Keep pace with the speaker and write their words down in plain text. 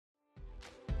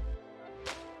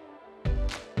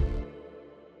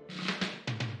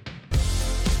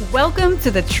Welcome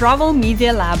to the Travel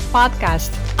Media Lab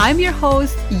podcast. I'm your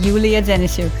host, Yulia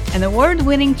Denisuk, an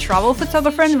award-winning travel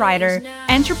photographer and writer,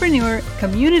 entrepreneur,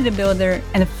 community builder,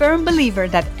 and a firm believer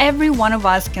that every one of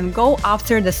us can go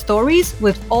after the stories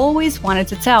we've always wanted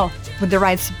to tell, with the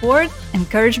right support,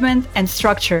 encouragement, and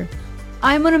structure.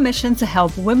 I'm on a mission to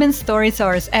help women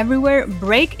storytellers everywhere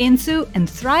break into and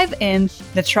thrive in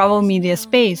the travel media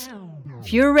space.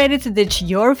 If you're ready to ditch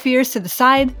your fears to the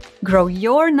side, grow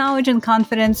your knowledge and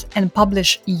confidence, and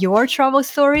publish your travel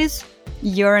stories,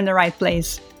 you're in the right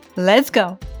place. Let's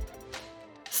go!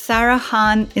 Sarah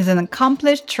Khan is an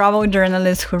accomplished travel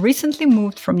journalist who recently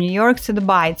moved from New York to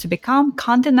Dubai to become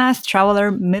Condé Nast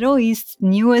Traveler Middle East's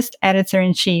newest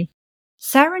editor-in-chief.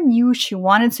 Sarah knew she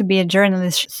wanted to be a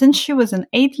journalist since she was an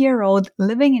 8-year-old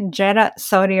living in Jeddah,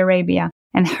 Saudi Arabia.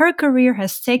 And her career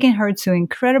has taken her to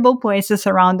incredible places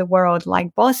around the world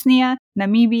like Bosnia,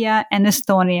 Namibia, and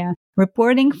Estonia,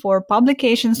 reporting for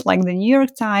publications like the New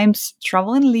York Times,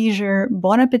 Travel and Leisure,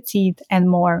 Bon Appetit, and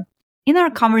more. In our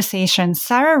conversation,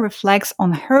 Sarah reflects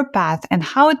on her path and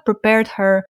how it prepared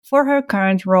her for her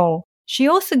current role. She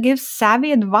also gives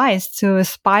savvy advice to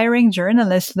aspiring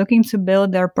journalists looking to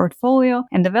build their portfolio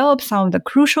and develop some of the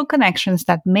crucial connections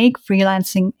that make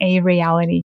freelancing a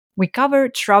reality. We cover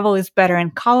Travel is Better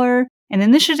in Color, an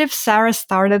initiative Sarah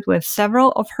started with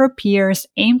several of her peers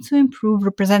aimed to improve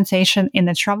representation in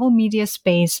the travel media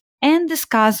space, and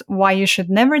discuss why you should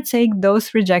never take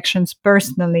those rejections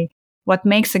personally, what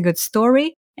makes a good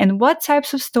story, and what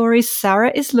types of stories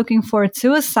Sarah is looking for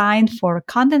to assign for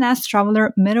Condé Nast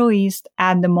Traveler Middle East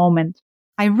at the moment.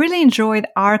 I really enjoyed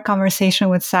our conversation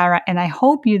with Sarah, and I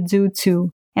hope you do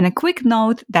too. And a quick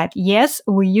note that yes,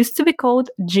 we used to be called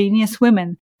Genius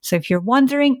Women. So if you're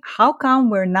wondering how come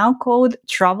we're now called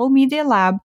Travel Media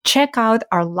Lab, check out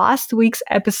our last week's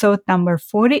episode number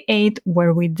 48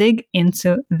 where we dig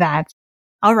into that.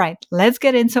 All right, let's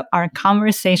get into our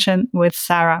conversation with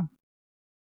Sarah.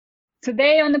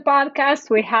 Today on the podcast,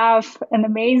 we have an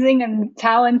amazing and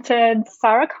talented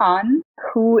Sarah Khan,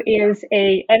 who is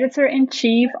a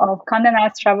editor-in-chief of Condé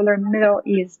Nast Traveler Middle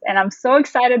East. And I'm so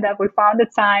excited that we found the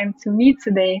time to meet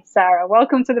today, Sarah.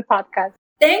 Welcome to the podcast.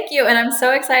 Thank you. And I'm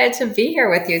so excited to be here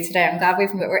with you today. I'm glad we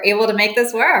were able to make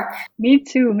this work. Me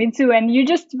too. And you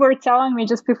just were telling me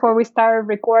just before we started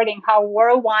recording how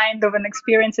whirlwind of an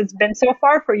experience it's been so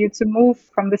far for you to move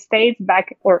from the States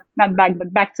back, or not back,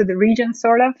 but back to the region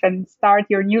sort of, and start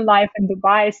your new life in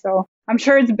Dubai. So I'm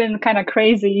sure it's been kind of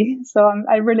crazy. So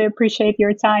I really appreciate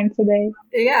your time today.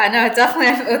 Yeah, no,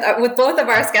 definitely. With both of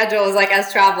our schedules, like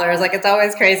as travelers, like it's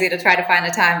always crazy to try to find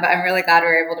a time, but I'm really glad we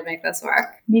were able to make this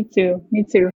work. Me too.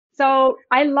 So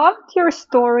I loved your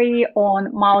story on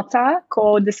Malta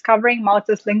called Discovering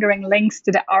Malta's Lingering Links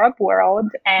to the Arab World.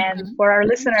 And for our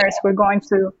listeners, we're going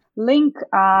to link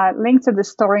to the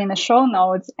story in the show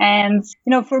notes. And,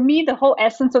 for me, the whole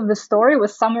essence of the story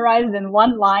was summarized in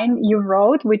one line you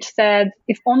wrote, which said,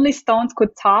 if only stones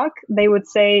could talk, they would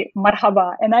say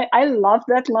marhaba. And I loved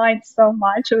that line so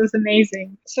much. It was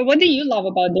amazing. So what do you love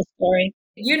about this story?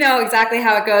 You know exactly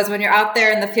how it goes when you're out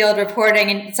there in the field reporting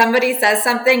and somebody says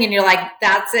something and you're like,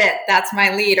 that's it. That's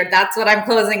my lead, or that's what I'm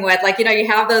closing with. Like, you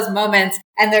have those moments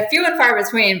and they're few and far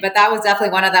between, but that was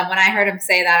definitely one of them. When I heard him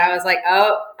say that, I was like,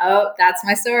 oh, that's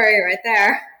my story right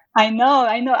there. I know.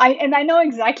 I know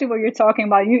exactly what you're talking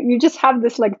about. You just have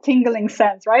this like tingling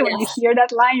sense, right? Yes. When you hear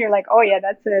that line, you're like, oh yeah,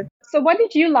 that's it. So what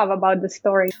did you love about the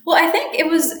story? Well, I think it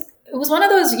was one of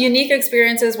those unique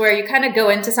experiences where you kind of go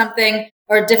into something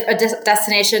or a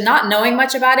destination, not knowing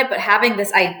much about it, but having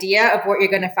this idea of what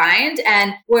you're going to find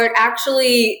and where it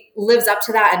actually lives up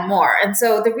to that and more. And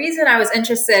so the reason I was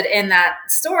interested in that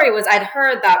story was I'd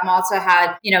heard that Malta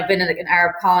had, been an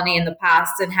Arab colony in the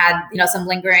past and had, some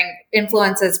lingering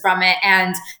influences from it,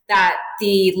 and that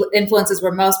the influences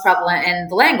were most prevalent in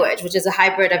the language, which is a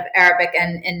hybrid of Arabic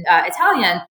and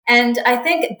Italian. And I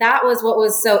think that was what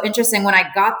was so interesting when I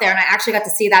got there and I actually got to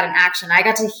see that in action. I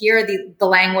got to hear the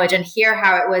language and hear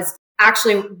how it was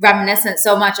actually reminiscent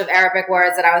so much of Arabic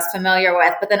words that I was familiar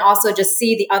with, but then also just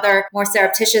see the other more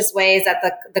surreptitious ways that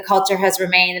the culture has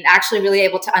remained and actually really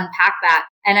able to unpack that.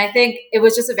 And I think it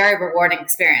was just a very rewarding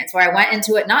experience where I went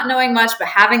into it not knowing much, but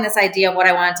having this idea of what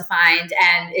I wanted to find.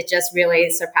 And it just really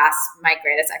surpassed my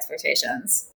greatest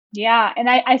expectations. Yeah. And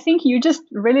I think you just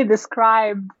really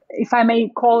described, if I may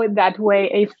call it that way,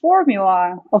 a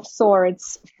formula of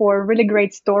sorts for really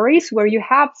great stories where you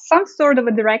have some sort of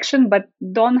a direction, but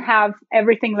don't have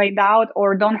everything laid out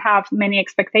or don't have many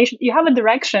expectations. You have a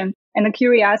direction, and a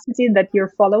curiosity that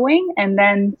you're following and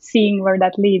then seeing where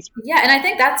that leads. Yeah. And I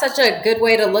think that's such a good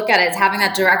way to look at it, is having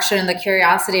that direction and the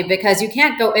curiosity, because you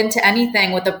can't go into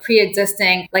anything with a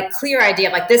pre-existing, like, clear idea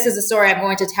of like, this is a story I'm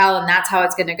going to tell and that's how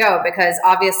it's going to go. Because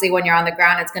obviously when you're on the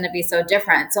ground, it's going to be so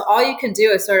different. So all you can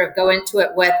do is sort of go into it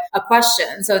with a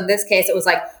question. So in this case, it was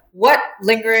like, what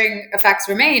lingering effects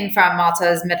remain from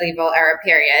Malta's medieval era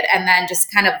period? And then just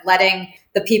kind of letting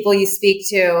the people you speak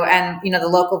to and, the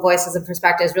local voices and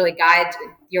perspectives really guide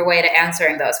your way to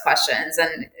answering those questions.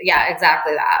 And yeah,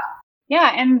 exactly that.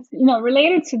 Yeah. And,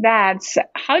 related to that,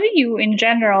 how do you in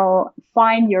general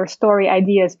find your story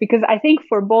ideas? Because I think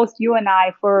for both you and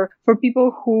I, for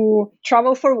people who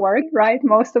travel for work, right,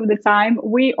 most of the time,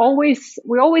 we always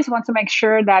want to make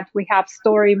sure that we have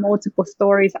multiple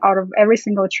stories out of every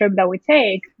single trip that we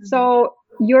take. Mm-hmm. So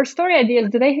your story ideas,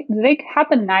 do they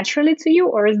happen naturally to you,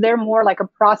 or is there more like a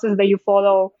process that you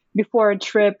follow before a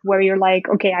trip where you're like,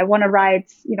 okay, I want to write,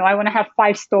 I want to have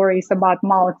 5 stories about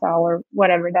Malta or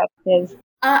whatever that is?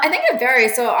 I think it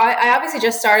varies. So I obviously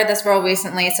just started this role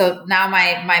recently. So now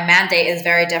my mandate is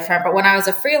very different. But when I was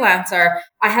a freelancer,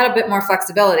 I had a bit more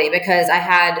flexibility because I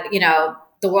had,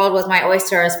 the world was my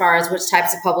oyster as far as which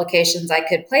types of publications I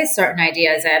could place certain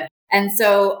ideas in. And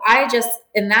so I just,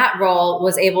 in that role,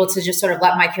 was able to just sort of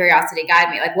let my curiosity guide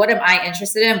me. Like, what am I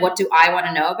interested in? What do I want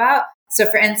to know about? So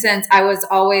for instance, I was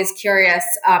always curious,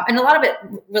 and a lot of it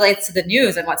relates to the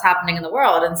news and what's happening in the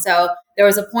world. And so there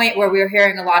was a point where we were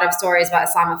hearing a lot of stories about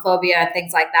Islamophobia and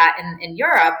things like that in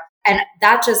Europe. And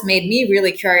that just made me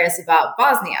really curious about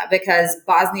Bosnia, because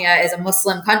Bosnia is a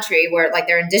Muslim country where, like,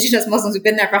 they're indigenous Muslims who've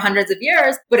been there for hundreds of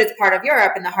years, but it's part of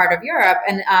Europe, in the heart of Europe.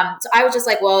 And so I was just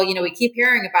like, well, we keep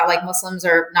hearing about, like, Muslims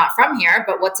are not from here,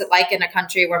 but what's it like in a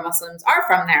country where Muslims are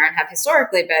from there and have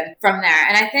historically been from there?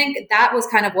 And I think that was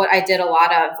kind of what I did a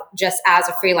lot of just as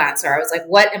a freelancer. I was like,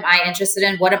 what am I interested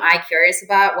in? What am I curious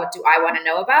about? What do I want to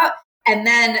know about? And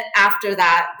then after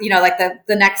that, like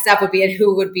the next step would be in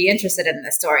who would be interested in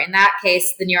this story. In that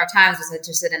case, the New York Times was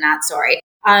interested in that story.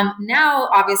 Now,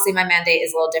 obviously, my mandate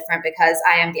is a little different because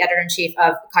I am the editor-in-chief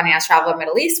of Condé Nast Traveler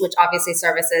Middle East, which obviously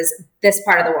services this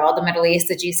part of the world, the Middle East,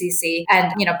 the GCC,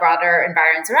 and, broader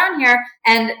environments around here.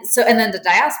 And then the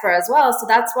diaspora as well. So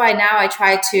that's why now I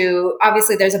try to,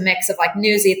 obviously there's a mix of like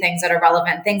newsy things that are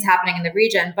relevant, things happening in the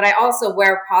region, but I also,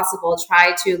 where possible,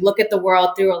 try to look at the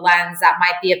world through a lens that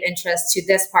might be of interest to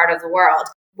this part of the world,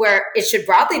 where it should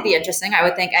broadly be interesting. I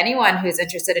would think anyone who's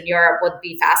interested in Europe would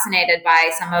be fascinated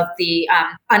by some of the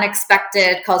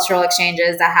unexpected cultural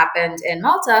exchanges that happened in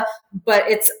Malta. But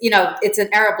it's an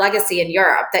Arab legacy in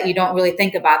Europe that you don't really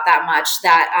think about that much,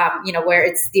 that, where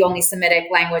it's the only Semitic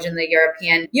language in the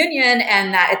European Union,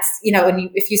 and that it's,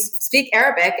 if you speak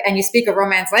Arabic and you speak a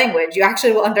Romance language, you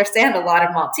actually will understand a lot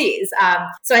of Maltese.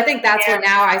 So I think that's where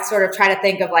now I sort of try to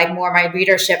think of like more my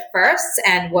readership first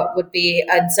and what would be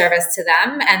in service to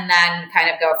them, and then kind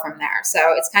of go from there. So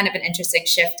it's kind of an interesting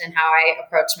shift in how I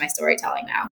approach my storytelling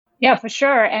now. Yeah, for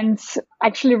sure. And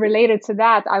actually related to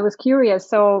that, I was curious.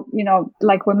 So,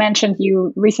 like we mentioned,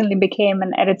 you recently became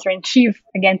an editor-in-chief.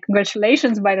 Again,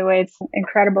 congratulations, by the way. It's an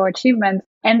incredible achievement.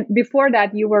 And before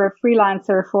that, you were a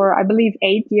freelancer for, I believe,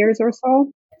 8 years or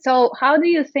so. So how do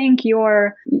you think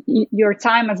your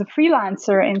time as a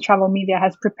freelancer in travel media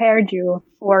has prepared you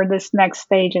for this next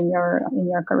stage in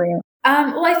your career?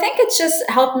 Well, I think it's just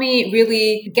helped me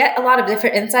really get a lot of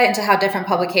different insight into how different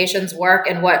publications work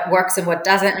and what works and what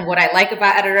doesn't, and what I like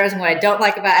about editors and what I don't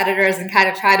like about editors, and kind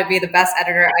of try to be the best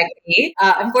editor I can be.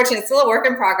 Unfortunately, it's still a work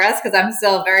in progress because I'm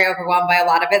still very overwhelmed by a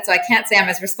lot of it. So I can't say I'm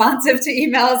as responsive to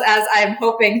emails as I'm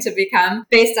hoping to become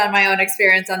based on my own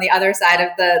experience on the other side of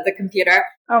the computer.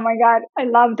 Oh my God, I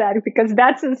love that, because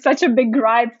that's such a big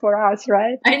gripe for us,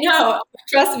 right? I know.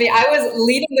 Trust me, I was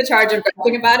leading the charge of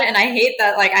griping about it, and I hate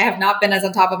that I have not been as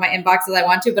on top of my inbox as I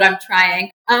want to, but I'm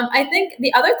trying. I think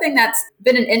the other thing that's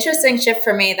been an interesting shift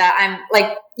for me, that I'm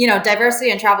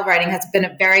diversity in travel writing has been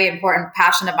a very important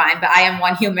passion of mine, but I am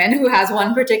one human who has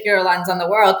one particular lens on the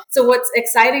world. So what's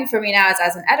exciting for me now is,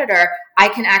 as an editor, I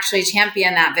can actually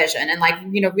champion that vision and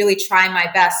really try my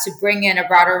best to bring in a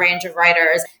broader range of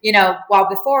writers. While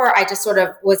before I just sort of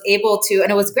was able to,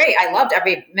 and it was great. I loved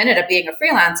every minute of being a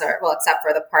freelancer, well, except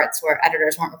for the parts where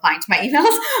editors weren't replying to my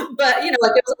emails. But,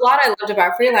 there was a lot I loved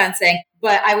about freelancing.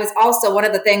 But I was also, one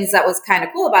of the things that was kind of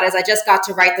cool about it is I just got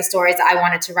to write the stories that I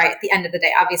wanted to write at the end of the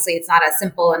day. Obviously, it's not as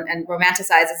simple and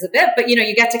romanticized as a bit, but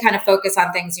you get to kind of focus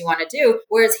on things you want to do.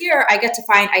 Whereas here, I get to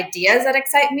find ideas that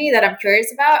excite me, that I'm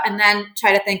curious about, and then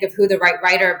try to think of who the right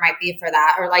writer might be for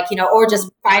that. Or or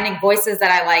just finding voices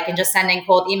that I like and just sending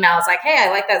cold emails like, hey, I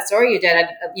like that story you did, and,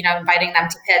 inviting them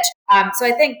to pitch. So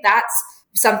I think that's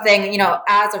something,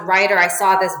 as a writer, I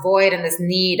saw this void and this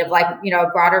need of like, a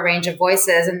broader range of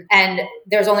voices. And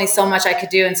there's only so much I could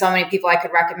do and so many people I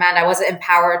could recommend. I wasn't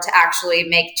empowered to actually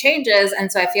make changes.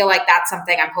 And so I feel like that's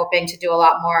something I'm hoping to do a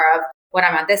lot more of when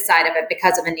I'm on this side of it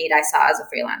because of a need I saw as a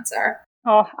freelancer.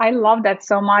 Oh, I love that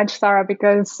so much, Sarah,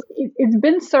 because it's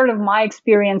been sort of my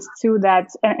experience too that,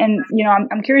 and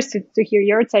I'm curious to hear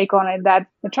your take on it, that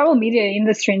the travel media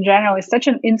industry in general is such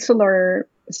an insular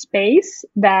space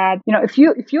that, if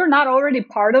you're not already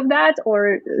part of that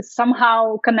or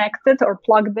somehow connected or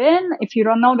plugged in, if you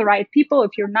don't know the right people,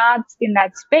 if you're not in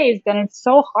that space, then it's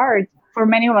so hard for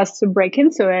many of us to break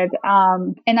into it.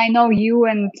 And I know you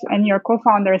and your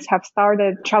co-founders have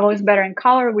started Travel is Better in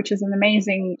Color, which is an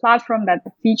amazing platform that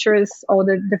features all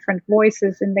the different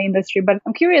voices in the industry. But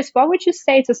I'm curious, what would you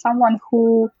say to someone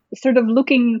who is sort of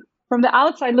looking from the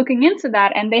outside looking into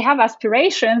that and they have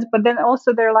aspirations, but then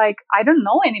also they're like, I don't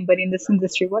know anybody in this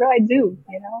industry. What do I do?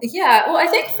 Yeah. Well, I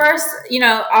think first,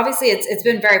 obviously it's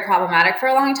been very problematic for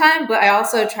a long time, but I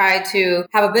also try to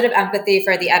have a bit of empathy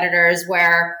for the editors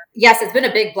where, yes, it's been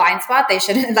a big blind spot. They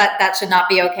shouldn't, that should not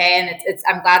be okay. And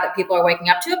I'm glad that people are waking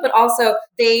up to it, but also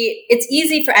it's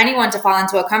easy for anyone to fall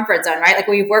into a comfort zone, right? Like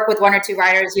when you work with one or two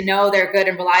writers, they're good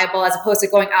and reliable as opposed to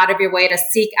going out of your way to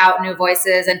seek out new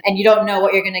voices and you don't know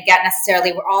what you're going to get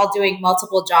necessarily. We're all doing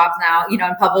multiple jobs now, in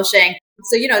publishing.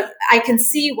 So, I can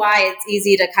see why it's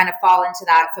easy to kind of fall into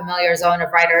that familiar zone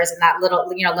of writers and that little,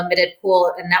 limited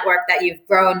pool and network that you've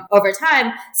grown over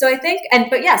time. So I think,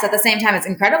 but yes, at the same time, it's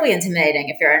incredibly intimidating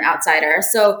if you're an outsider.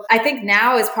 So I think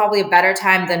now is probably a better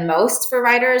time than most for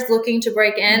writers looking to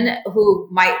break in who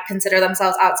might consider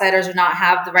themselves outsiders or not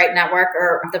have the right network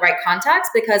or the right contacts,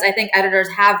 because I think editors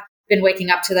have been waking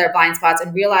up to their blind spots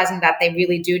and realizing that they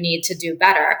really do need to do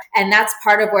better. And that's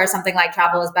part of where something like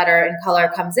Travel is Better in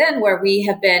Color comes in, where we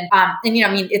have been,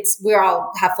 we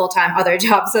all have full-time other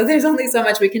jobs, so there's only so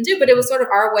much we can do, but it was sort of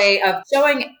our way of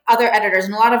showing other editors,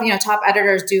 and a lot of, top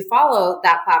editors do follow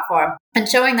that platform, and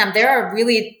showing them there are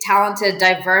really talented,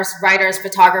 diverse writers,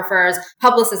 photographers,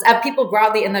 publicists, and people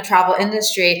broadly in the travel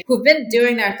industry who've been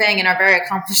doing their thing and are very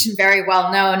accomplished and very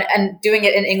well known and doing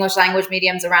it in English language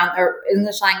mediums or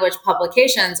English language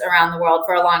publications around the world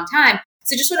for a long time.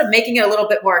 So just sort of making it a little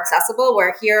bit more accessible,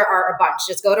 where here are a bunch.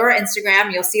 Just go to our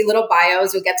Instagram, you'll see little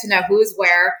bios, you'll get to know who's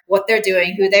where, what they're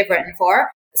doing, who they've written for.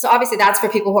 So obviously that's for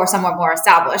people who are somewhat more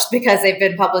established because they've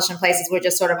been published in places. We're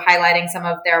just sort of highlighting some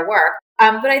of their work.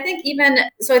 But I think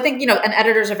and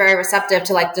editors are very receptive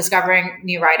to like discovering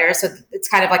new writers. So it's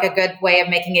kind of like a good way of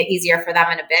making it easier for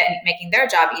them in a bit and making their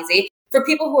job easy. For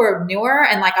people who are newer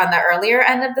and like on the earlier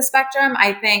end of the spectrum,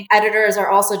 I think editors are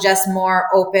also just more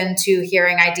open to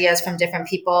hearing ideas from different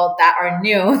people that are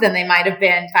new than they might have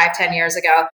been 5-10 years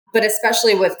ago. But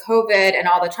especially with COVID and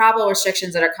all the travel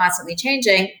restrictions that are constantly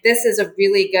changing, this is a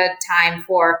really good time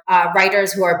for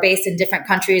writers who are based in different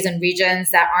countries and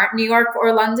regions that aren't New York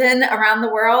or London around the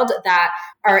world, that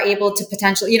are able to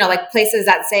potentially, like places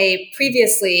that say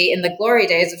previously in the glory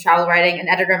days of travel writing, an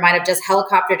editor might have just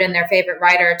helicoptered in their favorite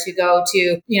writer to go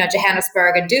to,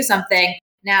 Johannesburg and do something.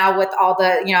 Now, with all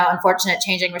the, unfortunate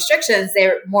changing restrictions,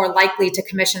 they're more likely to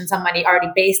commission somebody already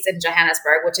based in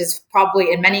Johannesburg, which is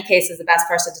probably in many cases the best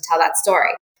person to tell that story.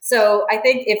 So I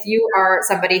think if you are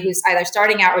somebody who's either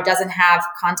starting out or doesn't have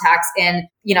contacts in,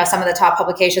 some of the top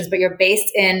publications, but you're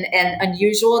based in an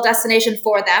unusual destination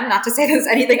for them, not to say there's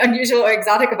anything unusual or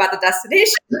exotic about the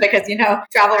destination, because,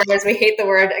 travel writers, we hate the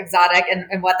word exotic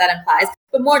and what that implies,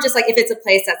 but more just like if it's a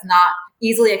place that's not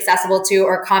easily accessible to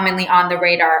or commonly on the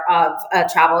radar of a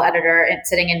travel editor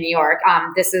sitting in New York,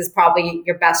 this is probably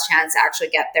your best chance to actually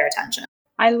get their attention.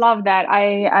 I love that.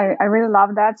 I really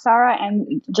love that, Sarah.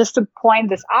 And just to point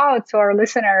this out to our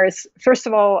listeners, first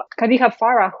of all, Khadija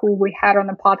Farah, who we had on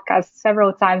the podcast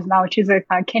several times now, she's a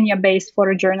Kenya-based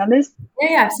photojournalist.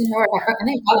 Yeah, I've seen her. I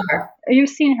think I follow her. You've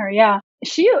seen her, yeah.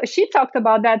 She talked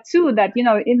about that too, that,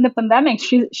 in the pandemic,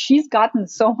 she's gotten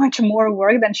so much more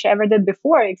work than she ever did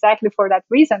before, exactly for that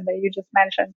reason that you just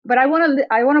mentioned. But I want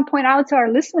to point out to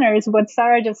our listeners what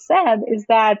Sarah just said is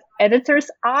that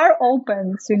editors are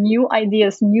open to new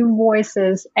ideas, new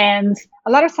voices. And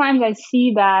a lot of times I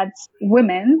see that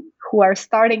women who are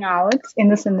starting out in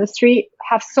this industry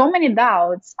have so many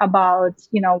doubts about,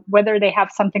 whether they have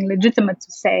something legitimate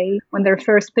to say when they're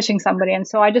first pitching somebody. And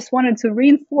so I just wanted to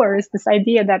reinforce this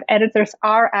idea that editors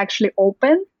are actually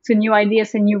open to new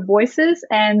ideas and new voices.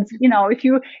 And,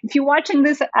 if you're watching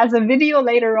this as a video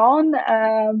later on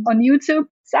YouTube,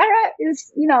 Sarah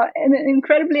is, an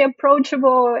incredibly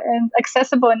approachable and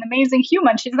accessible and amazing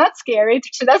human. She's not scary.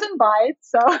 She doesn't bite.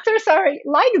 So others are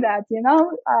like that,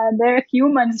 they're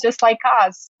humans just like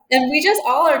us. And we just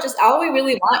all we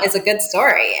really want is a good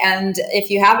story. And if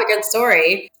you have a good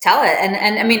story, tell it.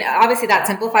 And I mean, obviously that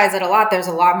simplifies it a lot. There's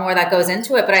a lot more that goes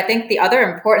into it. But I think the other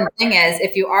important thing is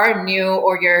if you are new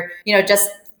or you're, just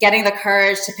getting the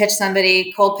courage to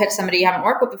cold pitch somebody you haven't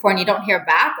worked with before and you don't hear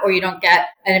back or you don't get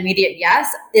an immediate yes,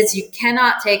 is you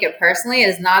cannot take it personally. It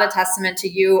is not a testament to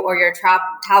you or your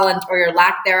talent or your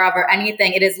lack thereof or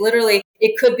anything. It is literally,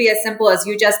 it could be as simple as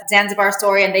you just Zanzibar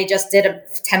story and they just did a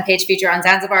 10-page feature on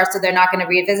Zanzibar, so they're not going to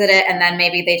revisit it. And then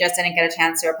maybe they just didn't get a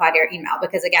chance to reply to your email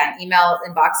because again, email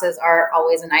inboxes are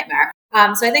always a nightmare.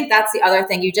 So I think that's the other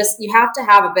thing. You have to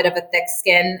have a bit of a thick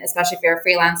skin, especially if you're a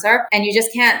freelancer, and you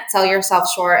just can't sell yourself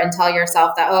short and tell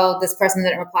yourself that, oh, this person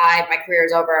didn't reply, my career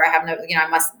is over. I have no, I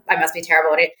must be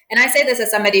terrible at it. And I say this as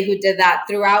somebody who did that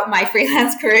throughout my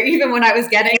freelance career, even when I was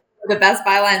getting the best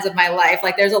bylines of my life.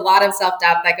 Like there's a lot of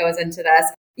self-doubt that goes into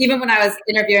this. Even when I was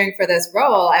interviewing for this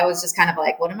role, I was just kind of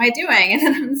like, what am I doing? And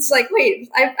then I'm just like, wait,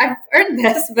 I've earned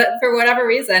this. But for whatever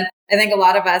reason, I think a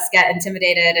lot of us get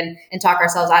intimidated and talk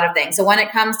ourselves out of things. So when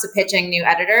it comes to pitching new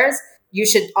editors, you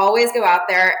should always go out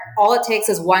there. All it takes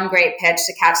is one great pitch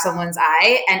to catch someone's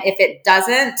eye. And if it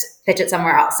doesn't, pitch it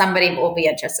somewhere else. Somebody will be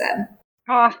interested.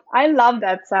 Oh, I love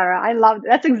that, Sarah. I love that.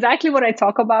 That's exactly what I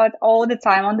talk about all the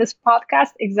time on this podcast.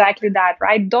 Exactly that,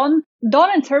 right? Don't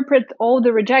interpret all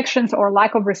the rejections or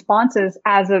lack of responses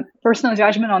as a personal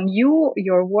judgment on you,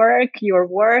 your work, your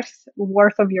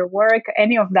worth of your work,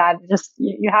 any of that. Just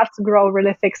you have to grow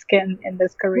really thick skin in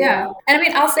this career. Yeah. And I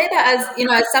mean, I'll say that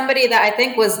as somebody that I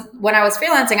think was, when I was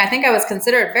freelancing, I think I was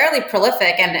considered fairly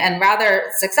prolific and rather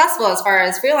successful as far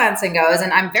as freelancing goes.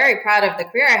 And I'm very proud of the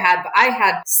career I had, but I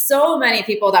had so many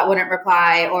people that wouldn't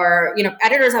reply or,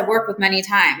 editors I've worked with many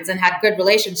times and had good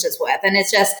relationships with. And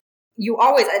it's just, you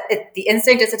always, the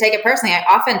instinct is to take it personally. I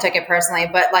often took it personally,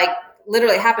 but like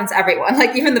literally it happens to everyone.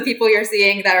 Like even the people you're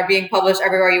seeing that are being published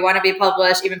everywhere you want to be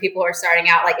published, even people who are starting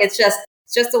out, like it's just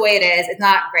the way it is. It's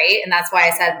not great. And that's why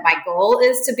I said my goal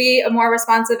is to be a more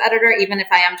responsive editor, even if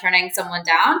I am turning someone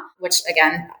down, which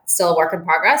again, still a work in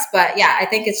progress. But yeah, I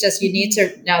think it's just, you need to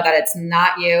know that it's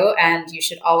not you and you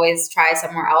should always try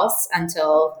somewhere else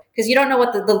because you don't know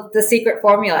what the secret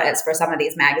formula is for some of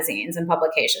these magazines and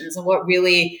publications and what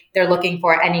really they're looking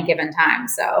for at any given time.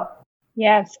 So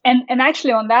yes. And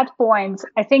actually on that point,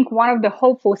 I think one of the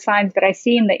hopeful signs that I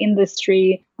see in the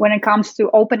industry when it comes to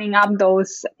opening up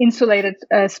those insulated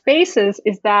spaces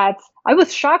is that I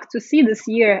was shocked to see this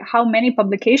year how many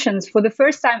publications for the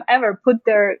first time ever put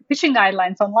their pitching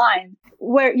guidelines online.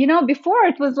 Where, before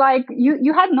it was like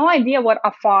you had no idea what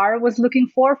Afar was looking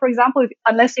for example,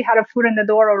 unless you had a foot in the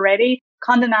door already.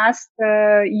 Condé Nast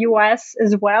US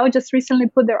as well just recently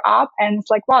put their op, and it's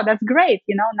like, wow, that's great.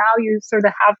 Now you sort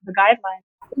of have the guidelines.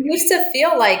 It used to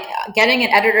feel like getting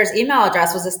an editor's email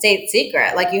address was a state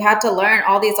secret. Like you had to learn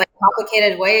all these like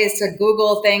complicated ways to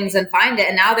Google things and find it.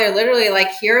 And now they're literally like,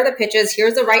 here are the pitches.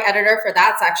 Here's the right editor for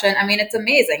that section. I mean, it's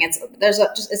amazing.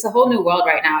 It's a whole new world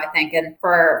right now, I think. And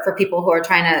for people who are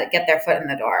trying to get their foot in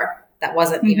the door, that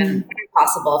wasn't even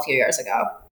possible a few years ago.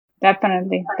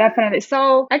 Definitely.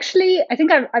 So actually, I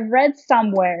think I've read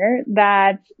somewhere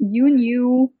that you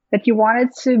knew that you wanted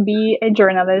to be a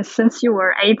journalist since you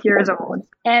were 8 years old.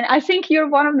 And I think you're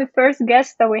one of the first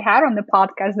guests that we had on the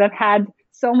podcast that had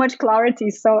so much clarity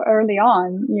so early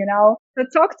on, So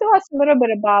talk to us a little bit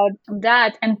about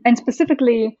that and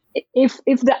specifically if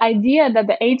the idea that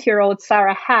the 8-year-old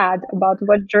Sarah had about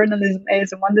what journalism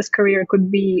is and what this career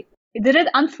could be, did it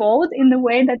unfold in the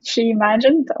way that she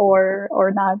imagined or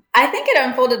not? I think it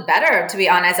unfolded better, to be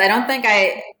honest. I don't think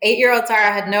 8-year-old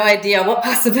Sarah had no idea what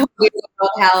possibilities the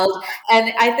world held.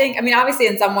 And I think, obviously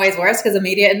in some ways worse because the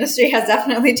media industry has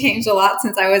definitely changed a lot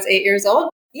since I was 8 years old.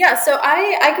 Yeah, so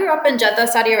I grew up in Jeddah,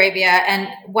 Saudi Arabia. And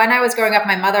when I was growing up,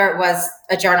 my mother was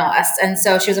a journalist. And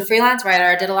so she was a freelance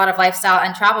writer, did a lot of lifestyle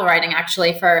and travel writing,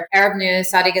 actually, for Arab News,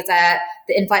 Saudi Gazette,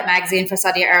 the In-Flight magazine for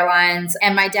Saudi Airlines.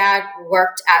 And my dad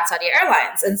worked at Saudi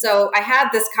Airlines. And so I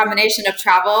had this combination of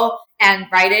travel and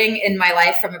writing in my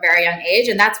life from a very young age.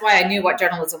 And that's why I knew what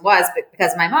journalism was,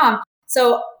 because of my mom.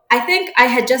 So I think I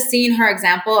had just seen her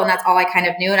example, and that's all I kind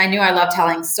of knew. And I knew I loved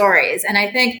telling stories. And I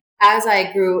think as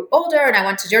I grew older and I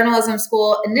went to journalism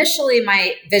school, initially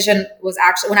my vision was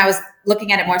actually, when I was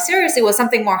looking at it more seriously, was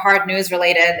something more hard news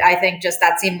related. I think just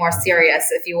that seemed more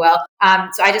serious, if you will.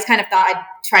 So I just kind of thought I'd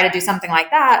try to do something like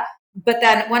that. But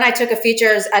then when I took a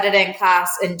features editing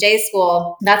class in J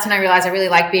school, that's when I realized I really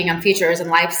liked being on features and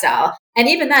lifestyle. And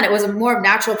even then, it was a more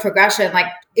natural progression. Like,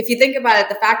 if you think about it,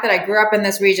 the fact that I grew up in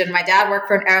this region, my dad worked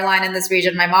for an airline in this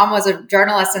region, my mom was a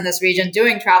journalist in this region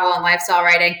doing travel and lifestyle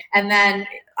writing. And then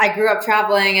I grew up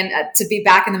traveling, and to be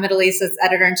back in the Middle East as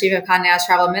editor-in-chief of Condé Nast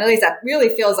Travel Middle East, that really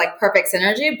feels like perfect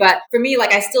synergy. But for me,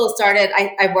 like I still started,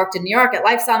 I worked in New York at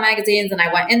lifestyle magazines, and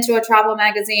I went into a travel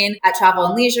magazine at Travel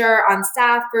and Leisure on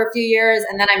staff for a few years.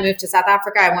 And then I moved to South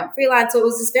Africa. I went freelance. So it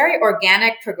was this very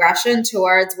organic progression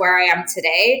towards where I am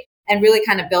today, and really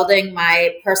kind of building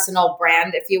my personal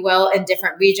brand, if you will, in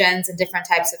different regions and different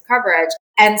types of coverage.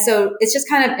 And so it's just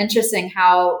kind of interesting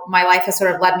how my life has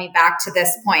sort of led me back to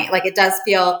this point. Like it does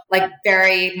feel like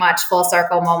very much full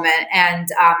circle moment. And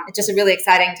it's just a really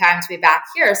exciting time to be back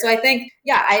here. So I think,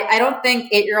 I don't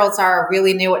think 8-year-old Sarah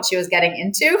really knew what she was getting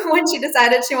into when she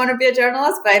decided she wanted to be a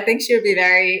journalist, but I think she would be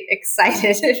very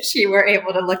excited if she were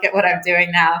able to look at what I'm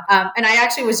doing now. And I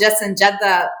actually was just in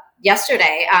Jeddah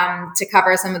yesterday to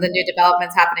cover some of the new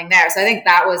developments happening there. So I think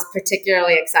that was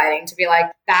particularly exciting to be like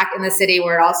back in the city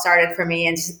where it all started for me,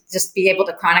 and just be able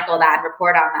to chronicle that and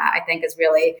report on that, I think is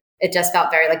really, it just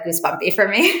felt very like goosebumpy for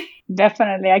me.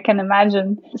 Definitely, I can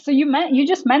imagine. So you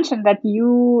just mentioned that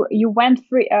you went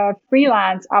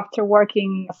freelance after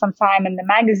working some time in the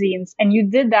magazines, and you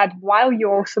did that while you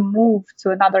also moved to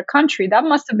another country. That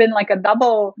must have been like a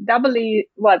doubly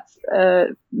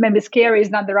maybe scary is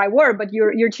not the right word, but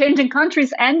you're changing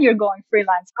countries and you're going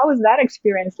freelance. How was that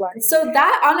experience like? So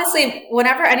that honestly,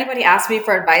 whenever anybody asks me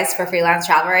for advice for freelance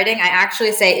travel writing, I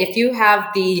actually say if you have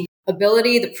the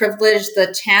ability, the privilege,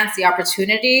 the chance, the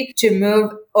opportunity to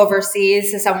move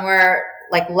overseas to somewhere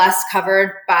like less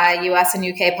covered by US and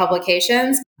UK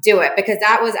publications, do it, because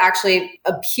that was actually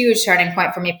a huge turning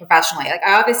point for me professionally. Like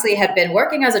I obviously had been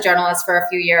working as a journalist for a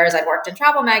few years. I'd worked in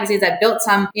travel magazines. I'd built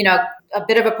some, a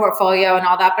bit of a portfolio and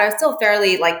all that, but I was still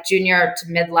fairly like junior to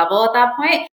mid-level at that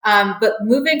point. But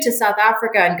moving to South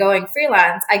Africa and going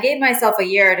freelance, I gave myself a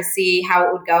year to see how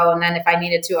it would go. And then if I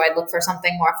needed to, I'd look for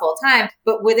something more full-time.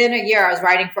 But within a year, I was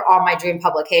writing for all my dream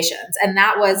publications. And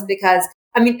that was because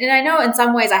and I know in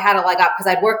some ways I had a leg up because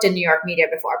I'd worked in New York media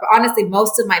before, but honestly,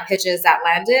 most of my pitches that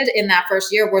landed in that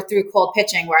first year were through cold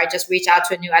pitching, where I just reach out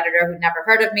to a new editor who'd never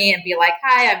heard of me and be like,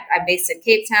 hi, I'm based in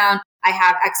Cape Town. I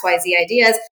have XYZ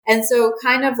ideas. And so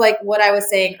kind of like what I was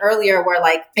saying earlier, where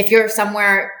like, if you're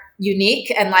somewhere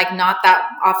unique and like not that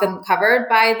often covered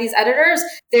by these editors,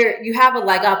 there you have a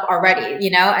leg up already,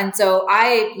 And so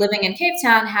I, living in Cape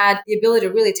Town, had the ability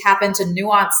to really tap into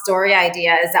nuanced story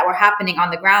ideas that were happening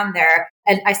on the ground there.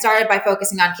 And I started by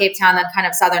focusing on Cape Town, then kind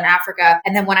of Southern Africa.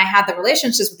 And then when I had the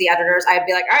relationships with the editors, I'd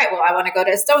be like, all right, well, I want to go to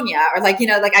Estonia, or like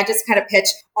I just kind of pitch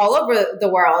all over the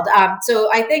world.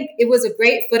 So I think it was a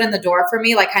great foot in the door for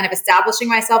me, like kind of establishing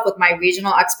myself with my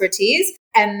regional expertise,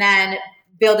 and then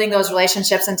building those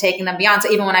relationships and taking them beyond.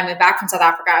 So even when I moved back from South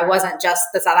Africa, I wasn't just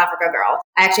the South Africa girl.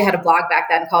 I actually had a blog back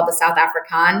then called the South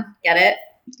African. Get it?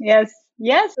 Yes.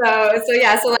 Yes. But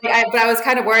I was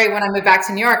kind of worried when I moved back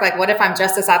to New York, like, what if I'm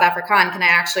just a South African? Can I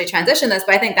actually transition this?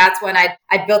 But I think that's when I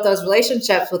built those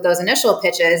relationships with those initial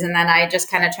pitches. And then I just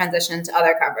kind of transitioned to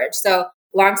other coverage. So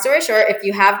long story short, if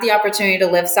you have the opportunity to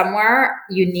live somewhere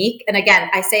unique, and again,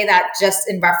 I say that just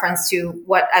in reference to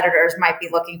what editors might be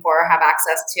looking for or have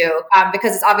access to,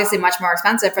 because it's obviously much more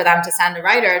expensive for them to send a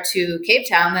writer to Cape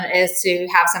Town than it is to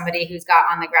have somebody who's got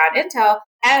on the ground intel.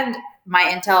 And my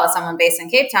intel as someone based in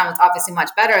Cape Town was obviously much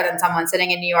better than someone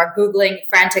sitting in New York Googling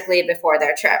frantically before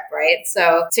their trip, right?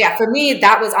 So yeah, for me,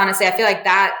 that was honestly, I feel like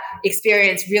that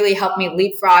experience really helped me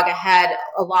leapfrog ahead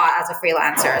a lot as a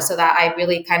freelancer, so that I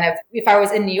really kind of, if I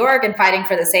was in New York and fighting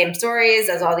for the same stories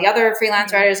as all the other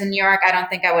freelance writers in New York, I don't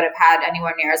think I would have had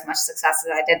anywhere near as much success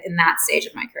as I did in that stage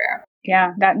of my career.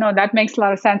 Yeah, that makes a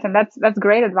lot of sense. And that's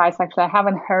great advice. Actually, I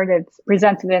haven't heard it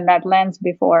presented in that lens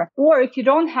before. Or if you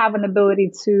don't have an ability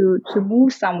to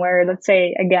move somewhere, let's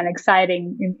say, again,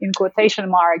 exciting in quotation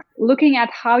marks, looking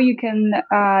at how you can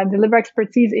deliver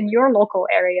expertise in your local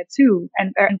area too,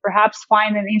 and perhaps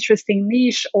find an interesting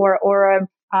niche or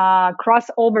a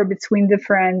crossover between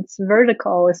different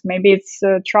verticals. Maybe it's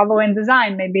travel and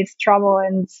design, maybe it's travel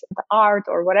and art,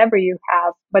 or whatever you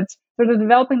have. But sort of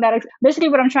developing that. Basically,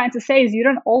 what I'm trying to say is you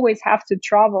don't always have to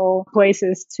travel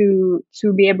places to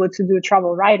be able to do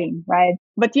travel writing, right?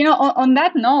 But, on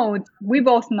that note, we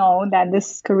both know that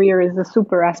this career is a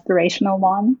super aspirational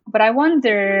one. But I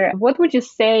wonder, what would you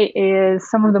say is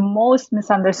some of the most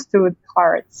misunderstood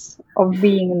parts of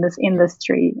being in this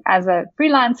industry as a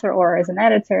freelancer or as an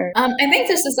editor? I think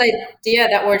there's this idea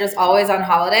that we're just always on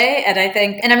holiday. And I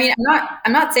think,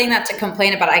 I'm not saying that to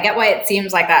complain about it. I get why it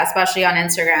seems like that, especially on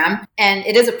Instagram. And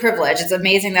it is a privilege. It's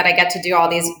amazing that I get to do all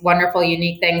these wonderful,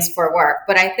 unique things for work.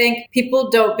 But I think people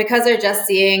don't, because they're just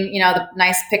seeing, the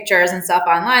nice pictures and stuff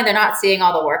online, they're not seeing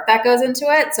all the work that goes into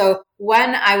it. So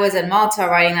when I was in Malta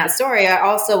writing that story, I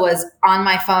also was on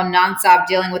my phone nonstop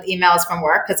dealing with emails from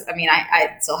work. Cause I mean,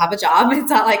 I still have a job. It's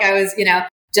not like I was,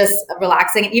 just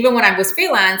relaxing. Even when I was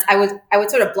freelance, I would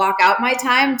sort of block out my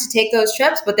time to take those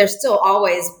trips, but there's still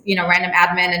always, random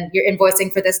admin, and you're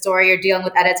invoicing for this story, you're dealing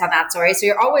with edits on that story. So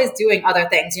you're always doing other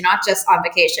things. You're not just on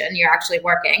vacation, you're actually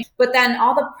working. But then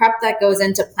all the prep that goes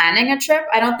into planning a trip,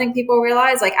 I don't think people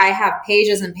realize, like I have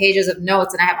pages and pages of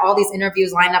notes, and I have all these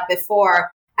interviews lined up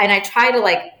before, and I try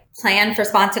to plan for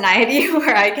spontaneity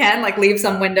where I can, leave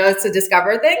some windows to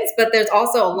discover things. But there's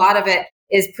also a lot of it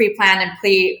is pre-planned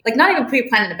and not even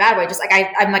pre-planned in a bad way. Just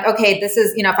I'm like, okay, this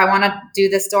is, if I want to do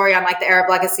this story on the Arab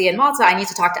legacy in Malta, I need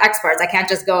to talk to experts. I can't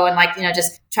just go and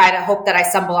just try to hope that I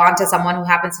stumble onto someone who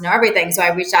happens to know everything. So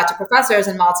I reached out to professors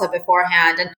in Malta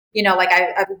beforehand, and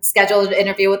I scheduled an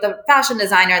interview with a fashion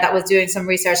designer that was doing some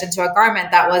research into a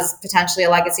garment that was potentially a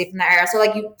legacy from the era. So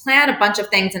you plan a bunch of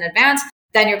things in advance,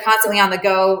 then you're constantly on the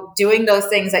go doing those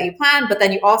things that you plan. But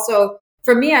then you also,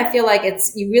 for me, I feel like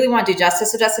you really want to do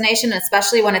justice to destination,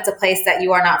 especially when it's a place that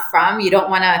you are not from. You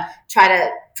don't want to try to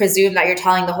presume that you're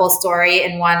telling the whole story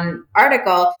in one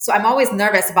article. So I'm always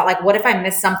nervous about what if I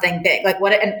miss something big?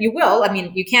 And you will,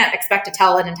 you can't expect to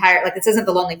tell an entire, this isn't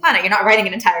The Lonely Planet. You're not writing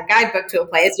an entire guidebook to a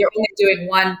place. You're only doing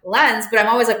one lens. But I'm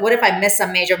always what if I miss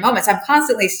some major moments? I'm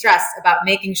constantly stressed about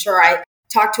making sure I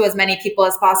talk to as many people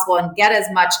as possible and get as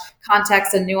much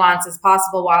context and nuance as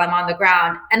possible while I'm on the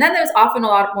ground. And then there's often a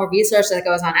lot more research that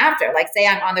goes on after. Say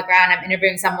I'm on the ground, I'm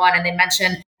interviewing someone, and they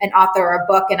mention an author or a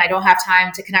book, and I don't have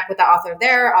time to connect with the author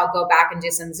there. I'll go back and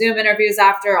do some Zoom interviews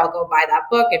after. I'll go buy that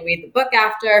book and read the book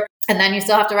after. And then you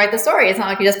still have to write the story. It's not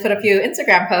like you just put a few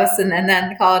Instagram posts and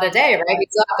then call it a day, right? You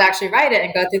still have to actually write it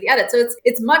and go through the edit. So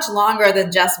it's much longer than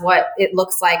just what it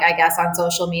looks like, I guess, on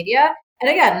social media. And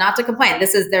again, not to complain,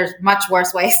 there's much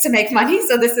worse ways to make money.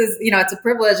 So this is, it's a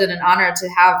privilege and an honor to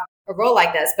have a role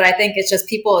like this. But I think it's just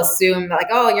people assume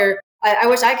I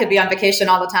wish I could be on vacation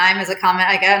all the time is a comment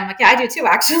I get. And I'm like, yeah, I do too,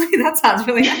 actually. That sounds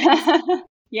really nice.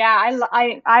 Yeah,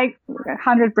 I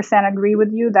 100% agree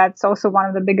with you. That's also one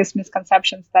of the biggest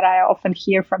misconceptions that I often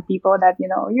hear from people that,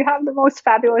 you have the most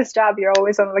fabulous job. You're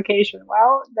always on vacation.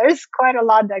 Well, there's quite a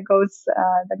lot that goes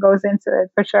into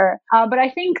it for sure. But I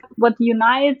think what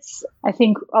unites,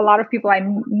 a lot of people I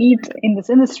meet in this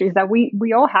industry is that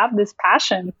we all have this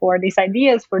passion for these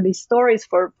ideas, for these stories,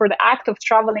 for the act of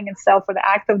traveling itself, for the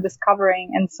act of discovering.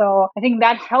 And so I think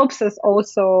that helps us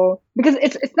also, because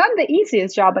it's not the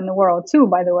easiest job in the world too,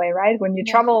 by the way, right? When you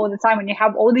travel all the time, when you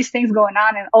have all these things going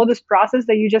on and all this process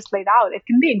that you just laid out, it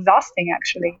can be exhausting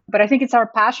actually. But I think it's our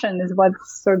passion is what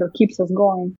sort of keeps us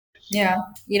going. Yeah.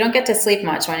 You don't get to sleep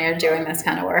much when you're doing this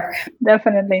kind of work.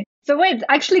 Definitely. So wait,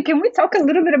 actually, can we talk a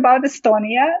little bit about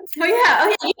Estonia? Oh yeah.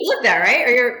 You live there, right?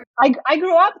 Or I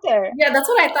grew up there. Yeah, that's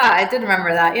what I thought. I did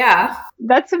remember that. Yeah.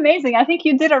 That's amazing. I think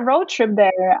you did a road trip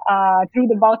there through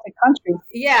the Baltic countries.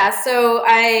 Yeah. So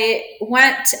I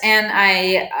went, and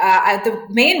the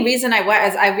main reason I went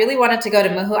is I really wanted to go to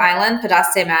Muhu Island,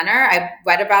 Pedaste Manor. I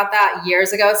read about that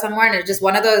years ago somewhere, and it's just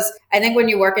one of those, I think when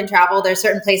you work in travel, there's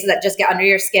certain places that just get under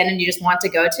your skin and you just want to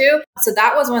go to. So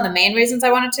that was one of the main reasons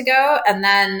I wanted to go. And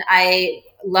then I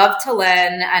love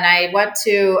Tallinn, and I went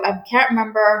to, I can't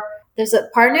remember, there's a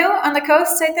Parnu on the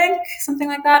coast, I think, something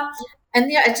like that. And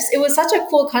yeah, it was such a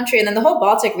cool country. And then the whole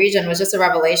Baltic region was just a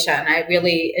revelation. I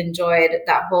really enjoyed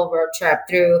that whole road trip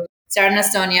through, started in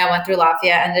Estonia, went through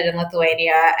Latvia, ended in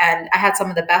Lithuania. And I had some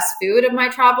of the best food of my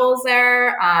travels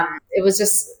there. It was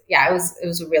just, it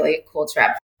was a really cool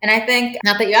trip. And I think,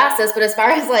 not that you asked this, but as far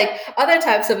as other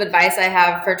types of advice I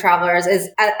have for travelers is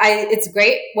it's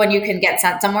great when you can get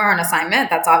sent somewhere on assignment.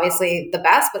 That's obviously the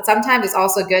best, but sometimes it's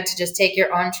also good to just take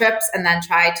your own trips and then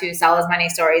try to sell as many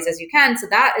stories as you can. So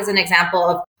that is an example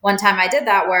of one time I did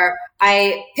that, where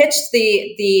I pitched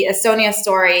the Estonia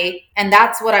story, and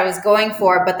that's what I was going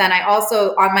for. But then I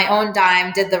also, on my own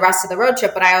dime, did the rest of the road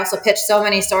trip. But I also pitched so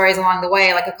many stories along the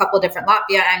way, a couple of different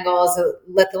Latvia angles, a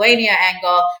Lithuania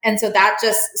angle. And so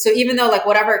so even though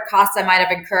whatever costs I might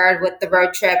have incurred with the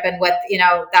road trip and with,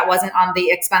 that wasn't on the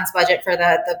expense budget for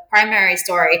the primary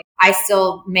story, I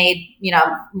still made,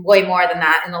 way more than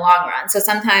that in the long run. So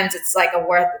sometimes it's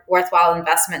a worthwhile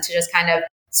investment to just kind of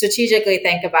strategically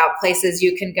think about places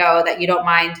you can go that you don't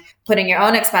mind putting your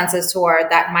own expenses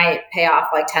toward that might pay off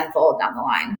tenfold down the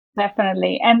line.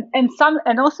 Definitely. And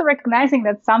also recognizing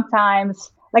that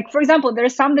sometimes, for example, there are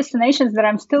some destinations that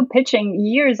I'm still pitching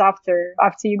years after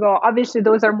you go. Obviously,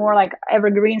 those are more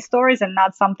evergreen stories and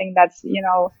not something that's,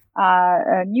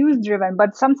 news driven.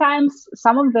 But sometimes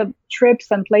some of the trips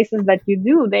and places that you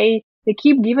do, they they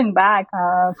keep giving back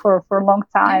for a long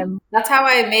time. That's how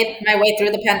I made my way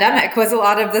through the pandemic, was a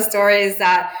lot of the stories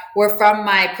that were from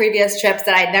my previous trips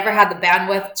that I never had the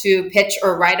bandwidth to pitch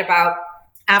or write about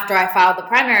after I filed the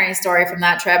primary story from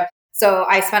that trip. So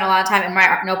I spent a lot of time in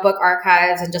my notebook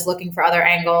archives and just looking for other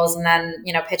angles and then,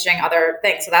 pitching other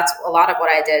things. So that's a lot of what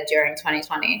I did during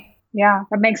 2020. Yeah,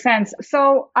 that makes sense.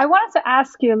 So I wanted to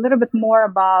ask you a little bit more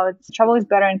about Travel is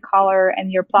Better in Color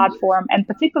and your platform. And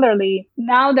particularly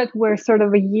now that we're sort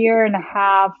of a year and a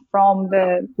half from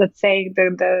let's say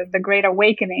the great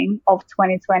awakening of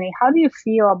 2020, how do you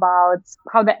feel about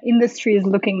how the industry is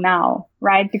looking now,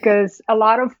 right? Because a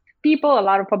lot of people, a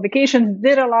lot of publications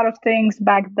did a lot of things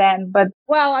back then, but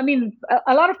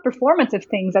a lot of performative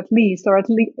things at least,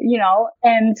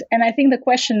 and I think the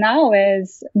question now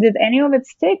is, did any of it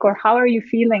stick, or how are you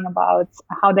feeling about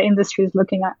how the industry is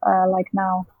looking at like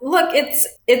now? Look,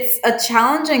 it's a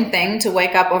challenging thing to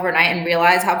wake up overnight and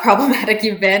realize how problematic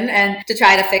you've been and to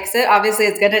try to fix it. Obviously,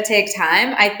 it's going to take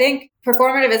time. I think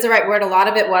performative is the right word. A lot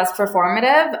of it was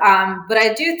performative, but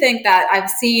I do think that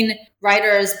I've seen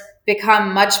writers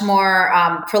become much more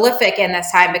prolific in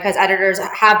this time because editors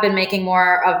have been making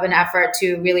more of an effort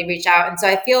to really reach out. And so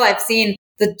I feel I've seen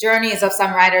the journeys of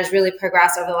some writers really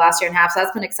progress over the last year and a half. So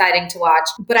that's been exciting to watch.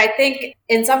 But I think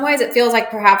in some ways it feels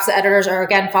like perhaps the editors are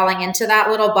again falling into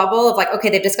that little bubble of like, okay,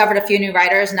 they've discovered a few new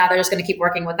writers and now they're just going to keep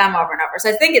working with them over and over.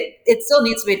 So I think it still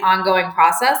needs to be an ongoing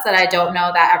process that I don't know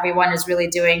that everyone is really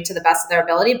doing to the best of their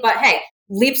ability. But hey,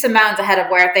 leaps and bounds ahead of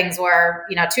where things were,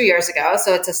 2 years ago.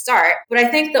 So it's a start. But I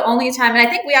think the only time, and I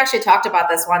think we actually talked about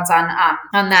this once on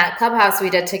that Clubhouse we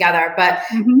did together, but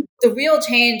the real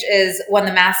change is when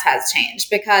the mass has changed,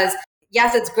 because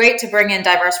yes, it's great to bring in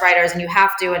diverse writers and you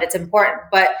have to, and it's important,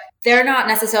 but they're not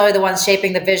necessarily the ones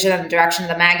shaping the vision and the direction of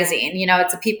the magazine.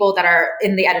 It's the people that are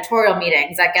in the editorial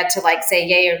meetings that get to say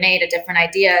yay or nay to different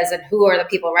ideas and who are the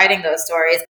people writing those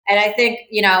stories. And I think,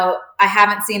 I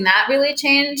haven't seen that really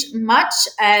change much.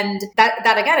 And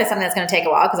that again is something that's going to take a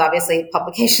while because obviously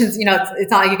publications,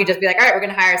 it's not like you can just be like, all right, we're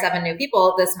going to hire 7 new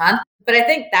people this month. But I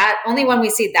think that only when we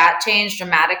see that change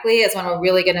dramatically is when we're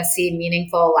really going to see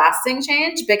meaningful, lasting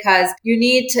change, because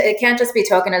it can't just be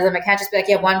tokenism. It can't just be like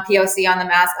you have one POC on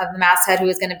the masthead who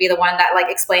is going to be the one that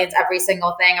explains every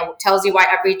single thing or tells you why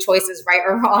every choice is right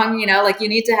or wrong. You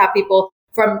need to have people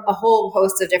from a whole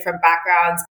host of different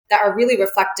backgrounds that are really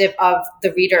reflective of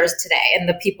the readers today and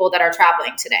the people that are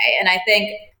traveling today. And I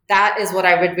think that is what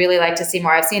I would really like to see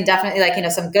more. I've seen definitely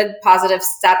some good positive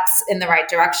steps in the right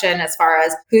direction as far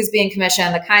as who's being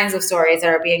commissioned, the kinds of stories that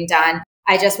are being done.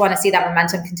 I just want to see that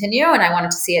momentum continue, and I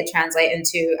wanted to see it translate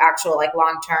into actual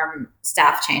long-term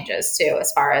staff changes too,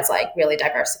 as far as really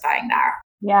diversifying there.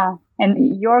 Yeah.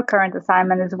 And your current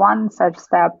assignment is one such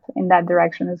step in that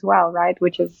direction as well, right?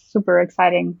 Which is super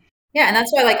exciting. Yeah. And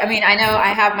that's why, I know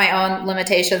I have my own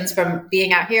limitations from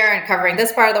being out here and covering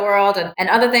this part of the world and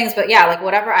other things. But yeah,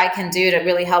 whatever I can do to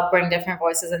really help bring different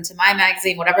voices into my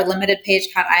magazine, whatever limited page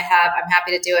count I have, I'm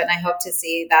happy to do it. And I hope to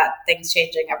see that things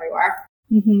changing everywhere.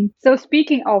 Mm-hmm. So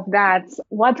speaking of that,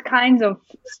 what kinds of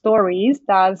stories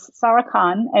does Sarah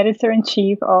Khan,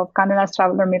 editor-in-chief of Condé Nast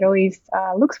Traveler Middle East,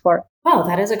 looks for? Oh,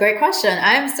 that is a great question.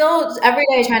 I'm still every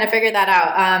day trying to figure that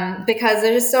out because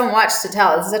there's just so much to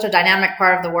tell. This is such a dynamic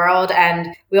part of the world, and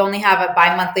we only have a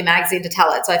bi-monthly magazine to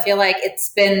tell it. So I feel like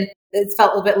it's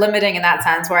felt a little bit limiting in that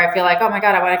sense, where I feel like, oh my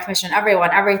God, I want to commission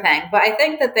everything. But I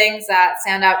think the things that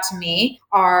stand out to me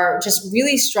are just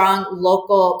really strong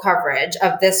local coverage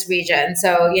of this region.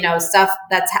 So, stuff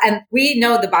and we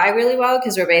know Dubai really well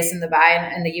because we're based in Dubai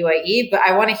and the UAE, but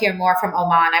I want to hear more from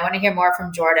Oman. I want to hear more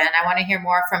from Jordan. I want to hear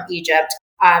more from Egypt.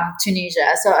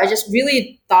 Tunisia. So I just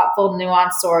really thoughtful,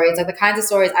 nuanced stories, the kinds of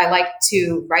stories I like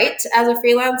to write as a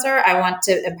freelancer. I want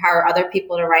to empower other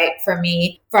people to write for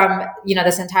me from,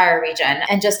 this entire region,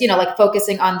 and just,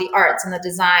 focusing on the arts and the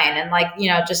design and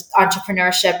just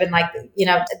entrepreneurship and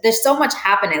there's so much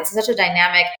happening. It's such a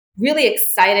dynamic, really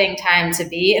exciting time to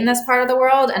be in this part of the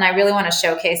world. And I really want to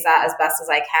showcase that as best as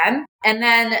I can. And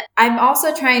then I'm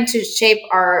also trying to shape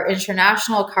our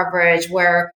international coverage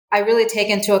where I really take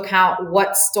into account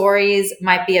what stories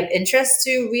might be of interest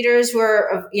to readers who are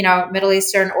of, Middle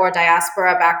Eastern or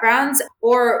diaspora backgrounds,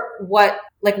 or what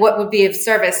would be of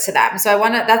service to them. So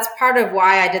that's part of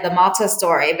why I did the Malta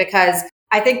story, because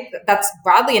I think that's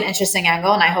broadly an interesting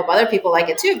angle, and I hope other people like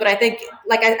it too. But I think,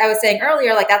 I was saying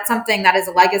earlier, that's something that is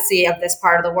a legacy of this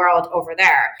part of the world over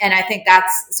there. And I think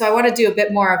so I want to do a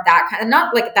bit more of that kind of,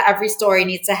 not that every story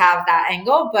needs to have that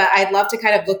angle, but I'd love to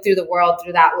kind of look through the world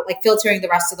through that, filtering the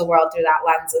rest of the world through that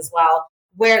lens as well.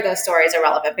 where those stories are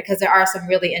relevant, because there are some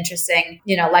really interesting,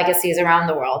 legacies around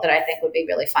the world that I think would be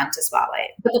really fun to spotlight.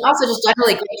 But then also just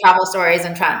generally great travel stories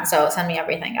and trends. So send me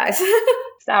everything, guys.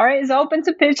 Sarah is open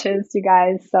to pitches, you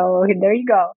guys. So there you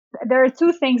go. There are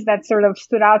two things that sort of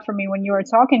stood out for me when you were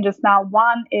talking just now.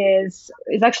 One is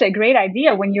actually a great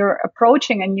idea when you're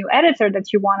approaching a new editor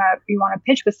that you wanna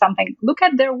pitch with something. Look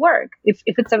at their work. If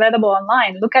it's available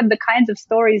online, look at the kinds of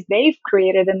stories they've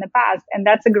created in the past, and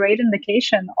that's a great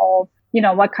indication of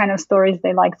what kind of stories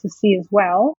they like to see as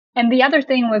well. And the other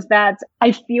thing was that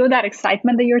I feel that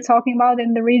excitement that you're talking about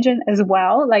in the region as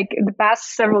well. Like the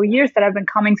past several years that I've been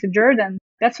coming to Jordan,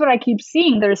 that's what I keep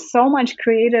seeing. There's so much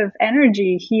creative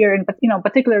energy here, and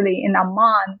particularly in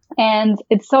Amman, and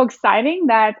it's so exciting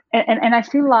that, and I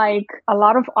feel like a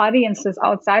lot of audiences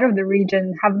outside of the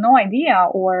region have no idea,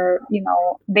 or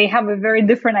they have a very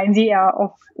different idea of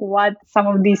what some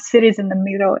of these cities in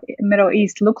the Middle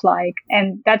East look like,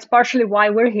 and that's partially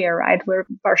why we're here, right? We're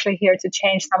partially here to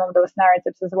change some of those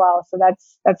narratives as well. So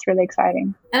that's really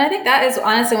exciting. And I think that is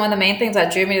honestly one of the main things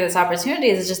that drew me to this opportunity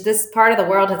is just this part of the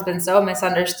world has been so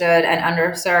misunderstood and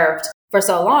underserved for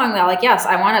so long that, like, yes,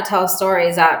 I want to tell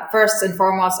stories that first and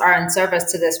foremost are in service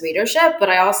to this readership, but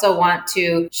I also want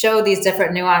to show these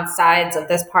different nuanced sides of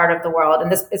this part of the world.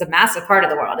 And this is a massive part of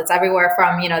the world. It's everywhere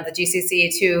from, the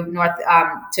GCC to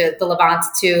to the Levant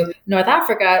to North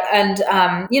Africa. And,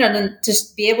 to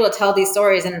just be able to tell these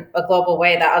stories in a global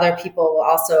way that other people will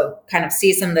also kind of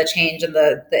see some of the change and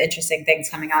the interesting things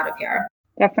coming out of here.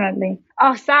 Definitely.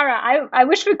 Oh, Sarah, I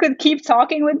wish we could keep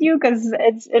talking with you because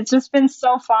it's just been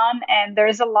so fun, and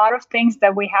there's a lot of things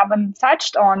that we haven't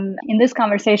touched on in this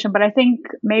conversation. But I think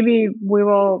maybe we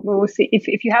will see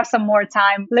if you have some more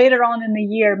time later on in the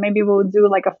year. Maybe we'll do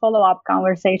like a follow-up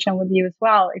conversation with you as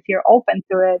well if you're open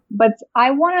to it. But I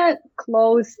want to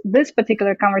close this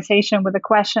particular conversation with a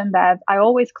question that I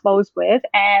always close with,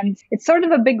 and it's sort of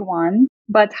a big one.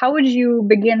 But how would you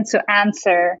begin to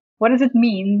answer? What does it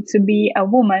mean to be a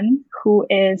woman who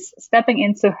is stepping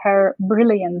into her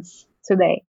brilliance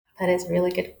today? That is really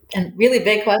good and really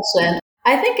big question.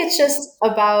 I think it's just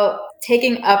about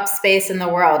taking up space in the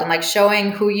world and like showing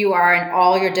who you are in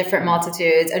all your different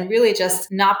multitudes, and really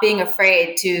just not being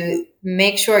afraid to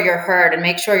make sure you're heard and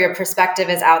make sure your perspective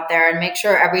is out there and make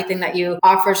sure everything that you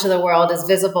offer to the world is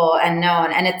visible and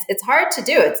known. And it's hard to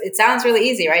do. It sounds really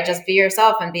easy, right? Just be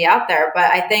yourself and be out there.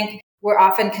 But I think we're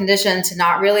often conditioned to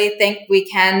not really think we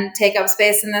can take up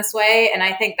space in this way. And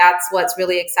I think that's what's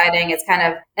really exciting. It's kind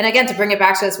of, and again, to bring it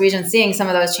back to this region, seeing some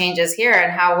of those changes here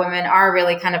and how women are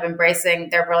really kind of embracing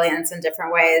their brilliance in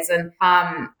different ways. And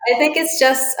I think it's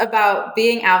just about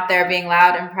being out there, being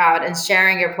loud and proud and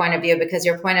sharing your point of view, because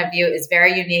your point of view is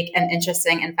very unique and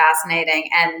interesting and fascinating.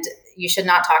 And you should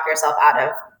not talk yourself out of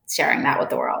sharing that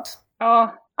with the world.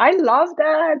 Oh, I love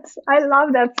that. I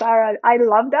love that, Sarah. I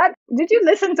love that. Did you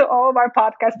listen to all of our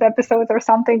podcast episodes or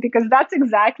something? Because that's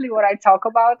exactly what I talk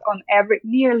about on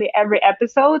nearly every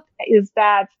episode, is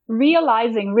that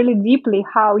realizing really deeply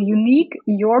how unique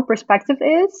your perspective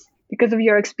is because of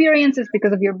your experiences,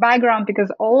 because of your background,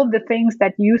 because all of the things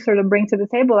that you sort of bring to the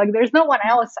table. Like there's no one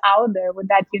else out there with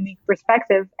that unique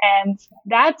perspective. And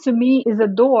that to me is a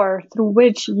door through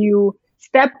which you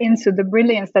step into the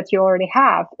brilliance that you already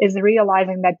have, is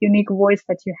realizing that unique voice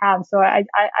that you have. So I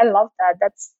love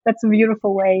that. That's a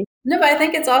beautiful way. No, but I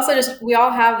think it's also just, we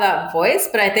all have that voice,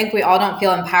 but I think we all don't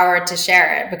feel empowered to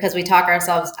share it because we talk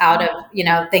ourselves out of,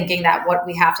 thinking that what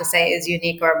we have to say is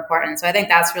unique or important. So I think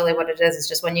that's really what it is. It's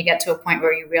just when you get to a point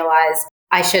where you realize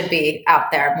I should be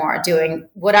out there more doing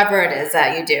whatever it is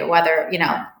that you do, whether,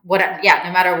 no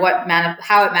matter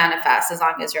how it manifests, as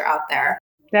long as you're out there.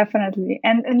 Definitely.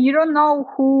 And you don't know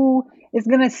who is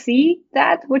going to see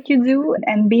that, what you do,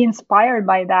 and be inspired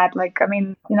by that. Like, I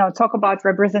mean, talk about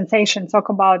representation, talk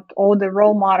about all the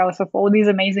role models of all these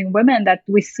amazing women that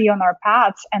we see on our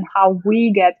paths and how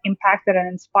we get impacted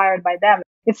and inspired by them.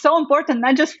 It's so important,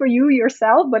 not just for you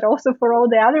yourself, but also for all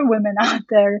the other women out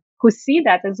there who see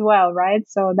that as well, right?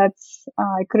 So that's,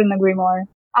 I couldn't agree more.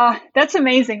 That's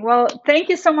amazing. Well, thank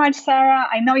you so much, Sarah.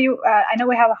 I know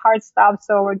we have a hard stop,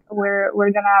 so we're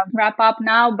gonna wrap up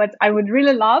now, but I would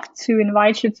really love to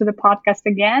invite you to the podcast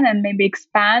again and maybe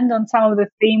expand on some of the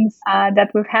themes that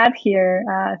we've had here.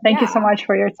 Thank you so much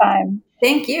for your time.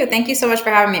 Thank you. Thank you so much for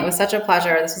having me. It was such a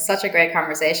pleasure. This was such a great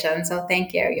conversation. So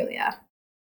thank you, Yulia.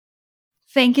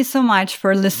 Thank you so much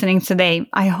for listening today.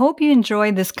 I hope you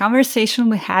enjoyed this conversation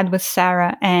we had with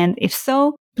Sarah, and if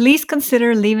so, please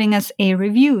consider leaving us a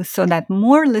review so that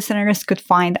more listeners could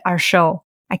find our show.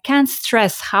 I can't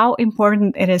stress how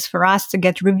important it is for us to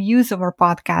get reviews of our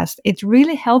podcast. It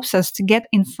really helps us to get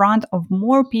in front of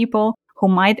more people who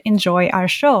might enjoy our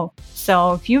show.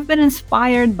 So if you've been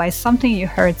inspired by something you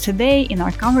heard today in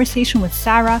our conversation with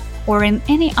Sarah or in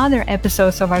any other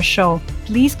episodes of our show,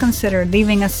 please consider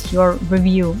leaving us your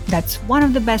review. That's one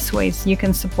of the best ways you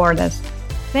can support us.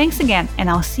 Thanks again, and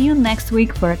I'll see you next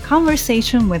week for a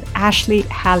conversation with Ashley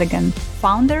Halligan,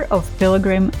 founder of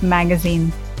Pilgrim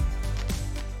Magazine.